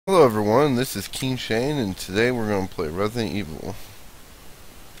Hello everyone, this is King Shane, and today we're going to play Resident Evil.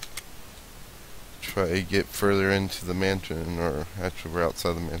 Try to get further into the mansion, or actually we're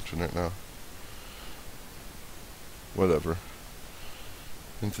outside the mansion right now. Whatever.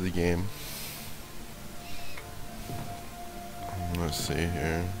 Into the game. Let's see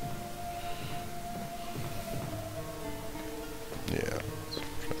here. Yeah, let's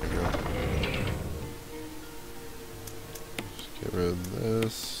try to go. Let's get rid of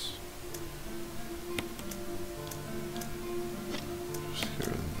this.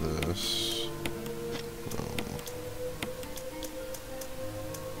 This.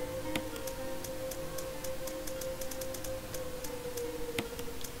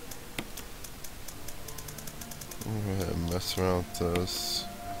 I'm gonna go ahead and mess around with this.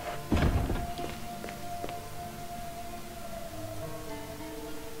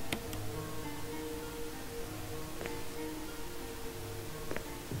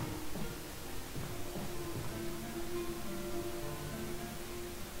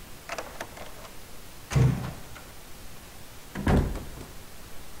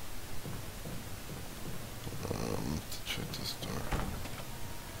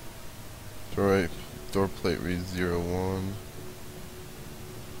 Right, door plate reads 01.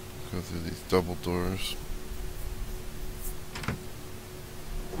 Go through these double doors.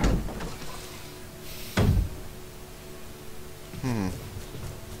 A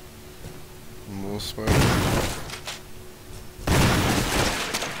little spider.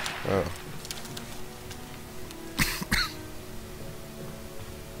 Oh.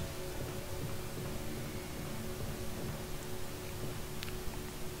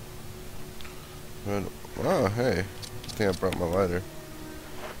 But, oh, hey. I think I brought my lighter.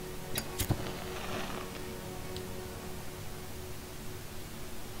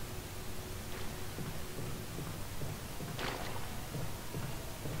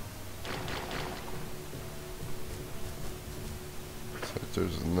 So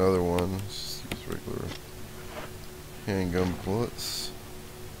there's another one. Just use regular handgun bullets.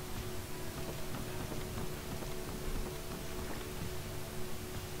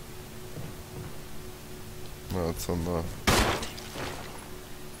 No, it's on the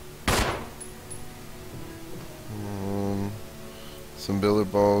some billiard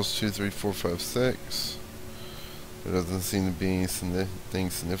balls, 2, 3, 4, 5, 6. There doesn't seem to be anything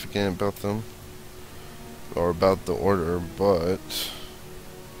significant about them or about the order, but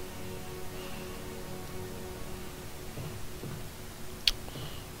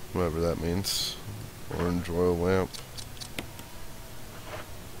whatever that means. Orange oil lamp.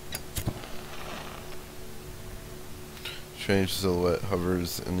 Strange silhouette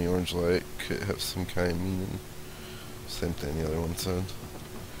hovers in the orange light. Could have some kind of meaning. Same thing the other one said.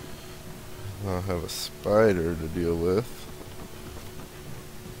 I'll have a spider to deal with.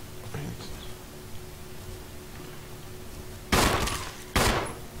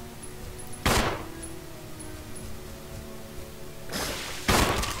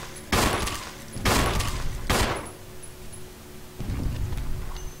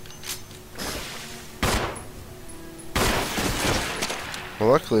 Well,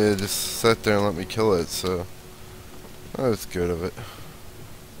 luckily it just sat there and let me kill it, so I was good of it.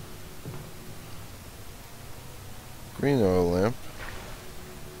 Green oil lamp.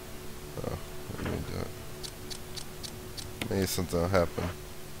 Oh, I need that. Maybe something will happen.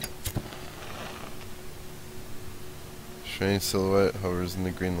 Strange silhouette hovers in the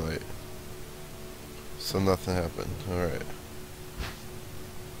green light. So nothing happened. Alright.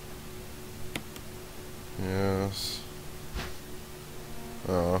 Yes.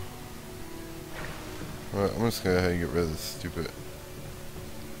 Oh. Well, I'm just gonna go ahead and get rid of this stupid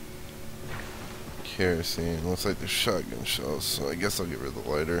kerosene. Looks like there's shotgun shells, so I guess I'll get rid of the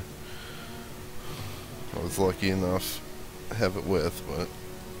lighter. I was lucky enough to have it with, but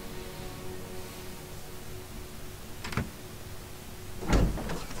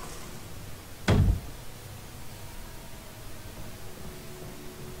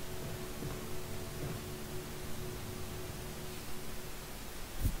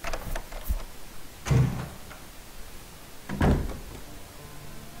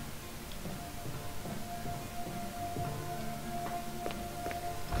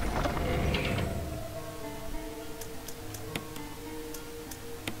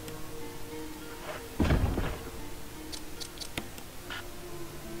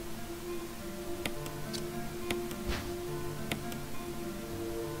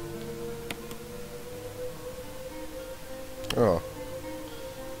oh,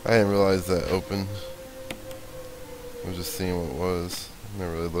 I didn't realize that opened. I was just seeing what it was.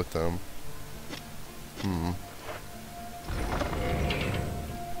 Never really looked at them.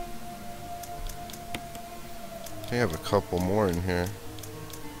 I have a couple more in here.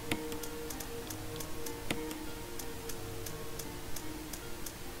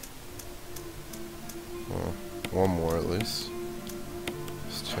 Well, one more at least.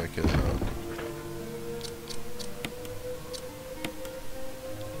 Let's check it out.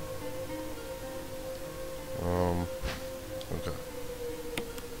 Okay.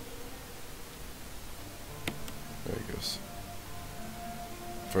 There he goes.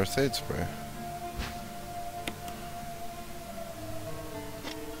 First aid spray.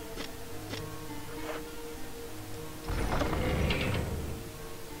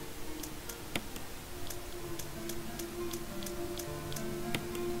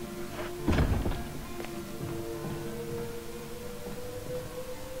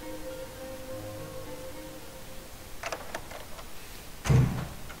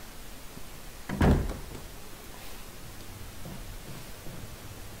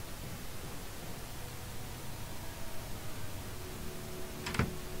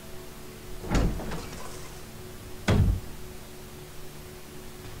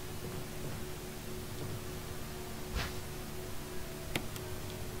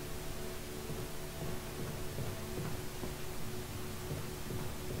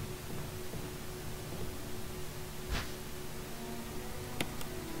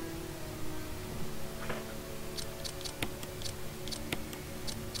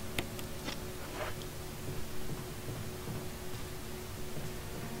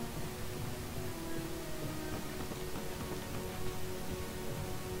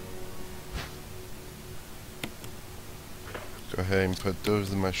 Go ahead and put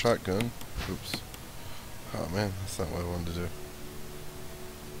those in my shotgun. Oops. Oh man, that's not what I wanted to do.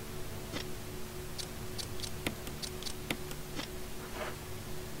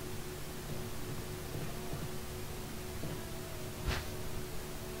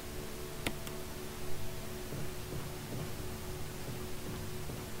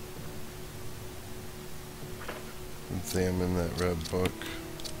 Examine that red book.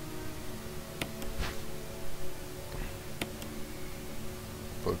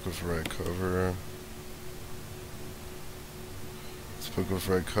 Book with red cover. This book with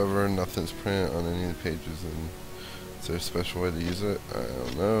red cover, nothing's printed on any of the pages, and is there a special way to use it? I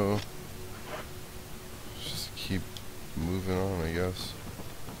don't know. Just keep moving on, I guess.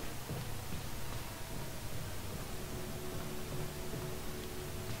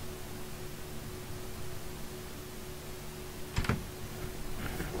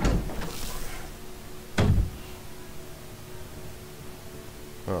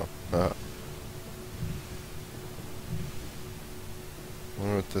 Oh, I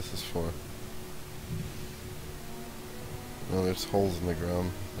wonder what this is for. No, there's holes in the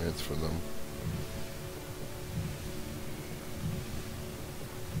ground. Maybe it's for them.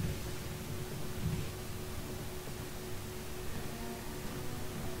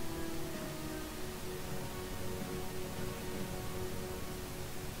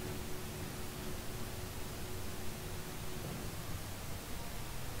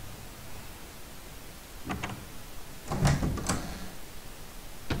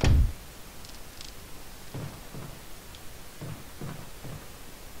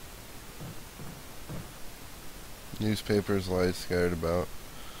 Newspapers lie scattered about.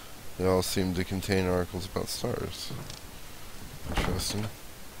 They all seem to contain articles about stars. Interesting.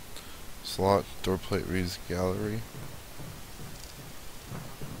 Slot door plate reads gallery.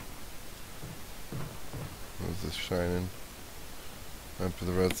 What is this shining? Map of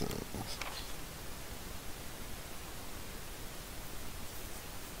the residence.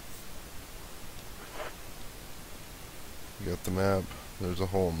 You got the map. There's a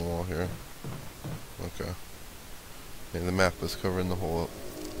hole in the wall here. Okay. Yeah, the map is covering the hole up.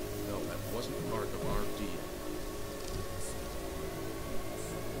 No, that wasn't part of our deal.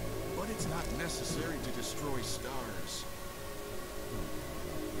 But it's not necessary to destroy stars.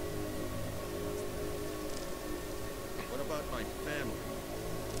 What about my family?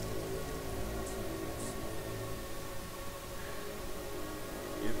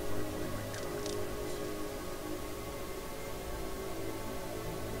 If I play my cards right.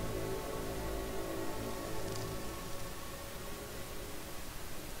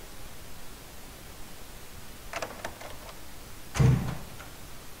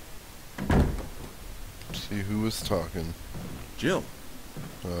 See who was talking. Jill.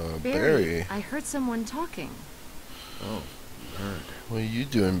 Barry. I heard someone talking. Oh, heard. What are you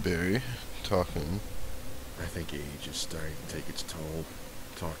doing, Barry? Talking. I think age is starting to take its toll.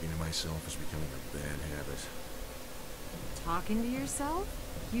 Talking to myself is becoming a bad habit. Talking to yourself?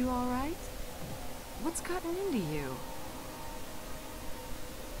 You alright? What's gotten into you?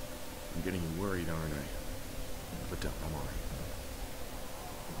 I'm getting worried, aren't I? But don't, I'm alright.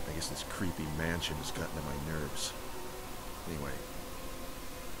 I guess this creepy mansion has gotten to my nerves. Anyway,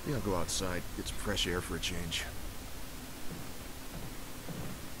 maybe I'll go outside, get some fresh air for a change.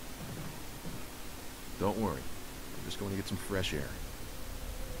 Don't worry. I'm just going to get some fresh air.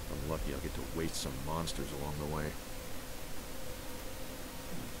 If I'm lucky, I'll get to waste some monsters along the way.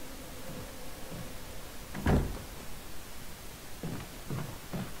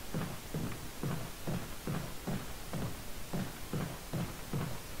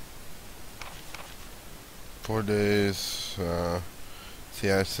 4 days. The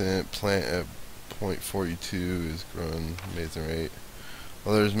accident plant at .42 is growing amazing rate.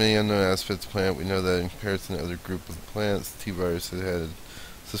 While there's many unknown aspects of the plant, we know that in comparison to other group of plants, the T-virus has had a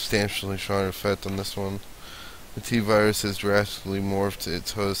substantially stronger effect on this one. The T-virus has drastically morphed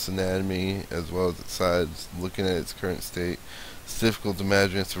its host's anatomy as well as its size. Looking at its current state, it's difficult to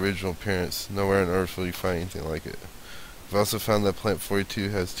imagine its original appearance. Nowhere on Earth will you find anything like it. We've also found that Plant 42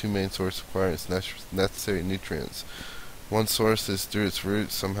 has two main sources acquiring its necessary nutrients. One source is through its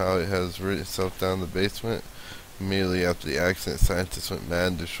roots. Somehow it has rooted itself down the basement. Immediately after the accident, scientists went mad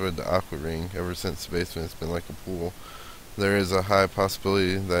and destroyed the aqua ring. Ever since, the basement has been like a pool. There is a high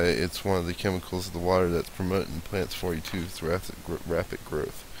possibility that it's one of the chemicals of the water that's promoting Plant 42's rapid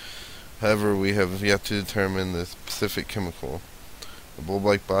growth. However, we have yet to determine the specific chemical. The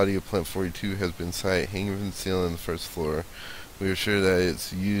bulb-like body of Plant 42 has been sighted hanging from the ceiling on the first floor. We are sure that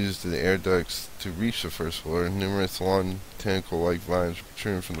it's used the air ducts to reach the first floor. Numerous long tentacle-like vines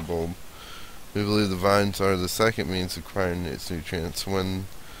protruding from the bulb. We believe the vines are the second means of acquiring its nutrients. When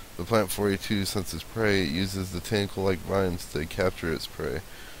the Plant 42 senses prey, it uses the tentacle-like vines to capture its prey.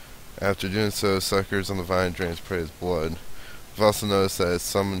 After doing so, suckers on the vine drains prey's blood. We've also noticed that it's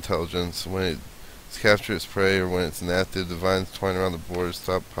some intelligence. When it captures its prey or when it's inactive, the vines twine around the board to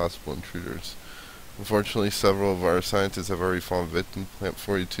stop possible intruders. Unfortunately, several of our scientists have already fallen victim to Plant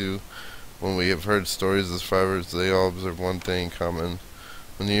 42. When we have heard stories of the survivors, they all observe one thing in common.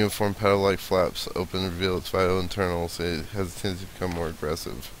 When the uniform petal-like flaps open and reveal its vital internals, it has a tendency to become more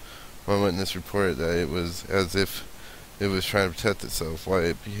aggressive. One witness reported that it was as if it was trying to protect itself. Why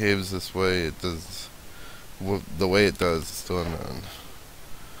it behaves this way, the way it does, is still unknown.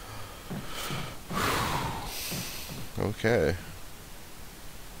 Okay.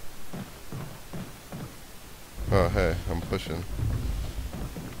 Oh, hey, I'm pushing.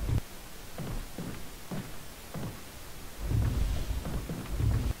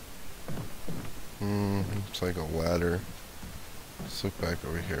 It's like a ladder. Let's look back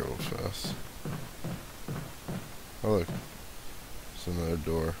over here real fast. Oh, look. It's another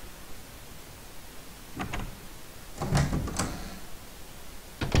door.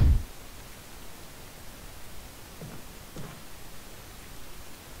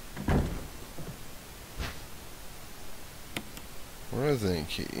 Resident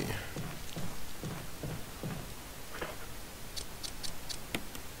key.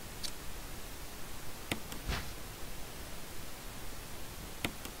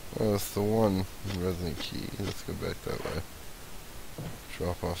 Oh, it's the one resident key. Let's go back that way.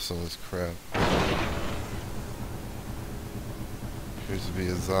 Drop off some of this crap. Appears to be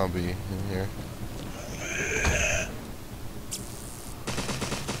a zombie in here.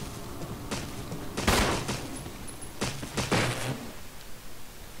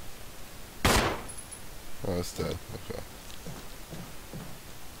 Oh, it's dead. Okay.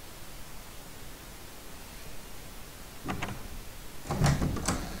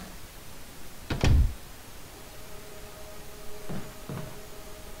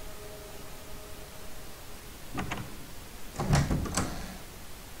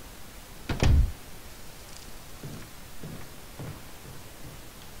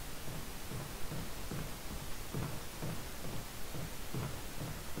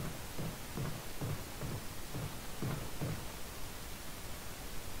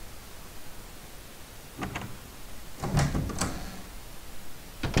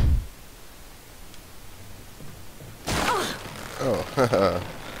 Oh,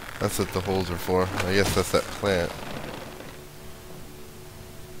 that's what the holes are for. I guess that's that plant.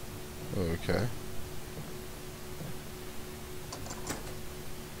 Okay.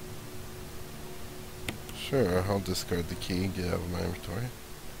 Sure, I'll discard the key and get out of my inventory.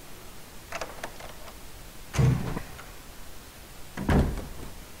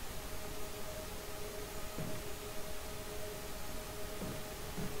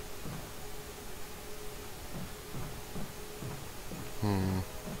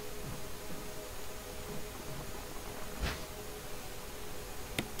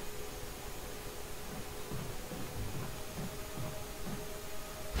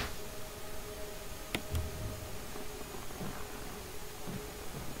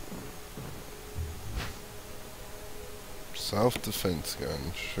 Self-defense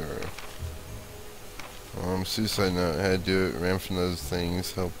gun, sure. Suicide note, I had to do it, ran from those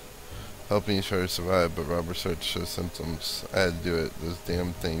things, helping each other survive, but Robert started to show symptoms. I had to do it, those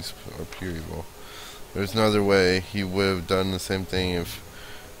damn things are pure evil. There's no other way. He would have done the same thing if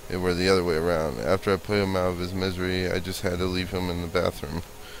it were the other way around. After I put him out of his misery, I just had to leave him in the bathroom.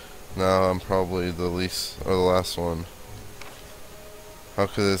 Now I'm probably the last one. How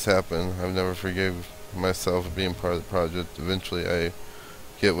could this happen? I've never forgave myself for being part of the project. Eventually I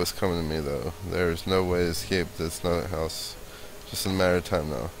get what's coming to me though. There's no way to escape this nut house. Just a matter of time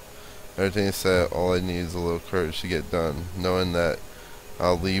now. Everything is set, all I need is a little courage to get done, knowing that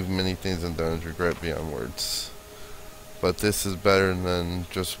I'll leave many things undone and regret beyond words. But this is better than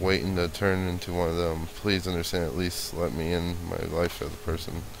just waiting to turn into one of them. Please understand, at least let me in my life as a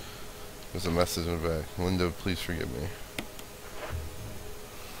person. There's a message in the back. Linda, please forgive me.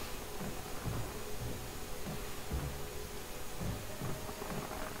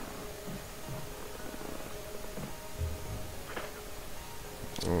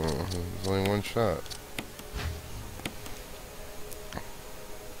 Oh, there's only one shot.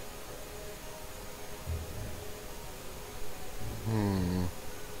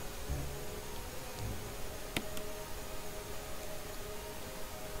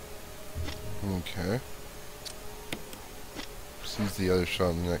 Okay. Sees the other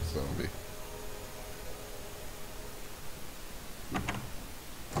shot in the next zombie.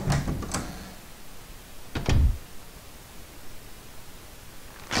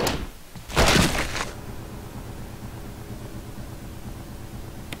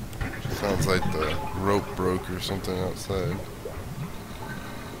 Sounds like the rope broke or something outside.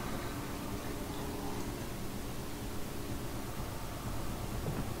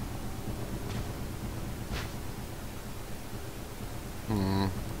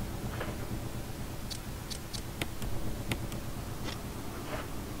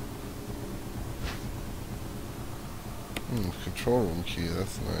 Control room key,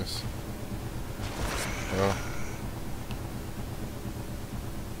 that's nice. Well.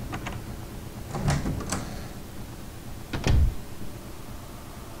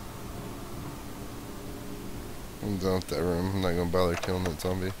 I'm done with that room. I'm not gonna bother killing that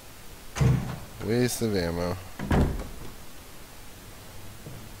zombie. Waste of ammo.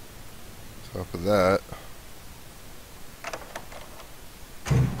 Top of that.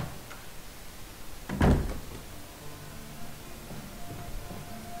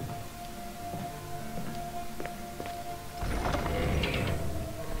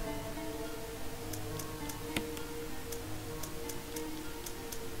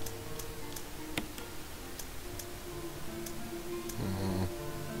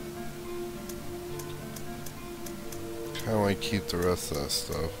 How do I keep the rest of that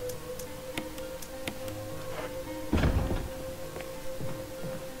stuff?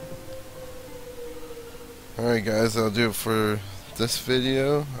 Alright guys, that'll do it for this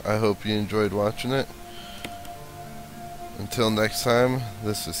video. I hope you enjoyed watching it. Until next time,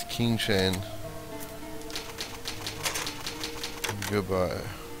 this is King Shane. Goodbye.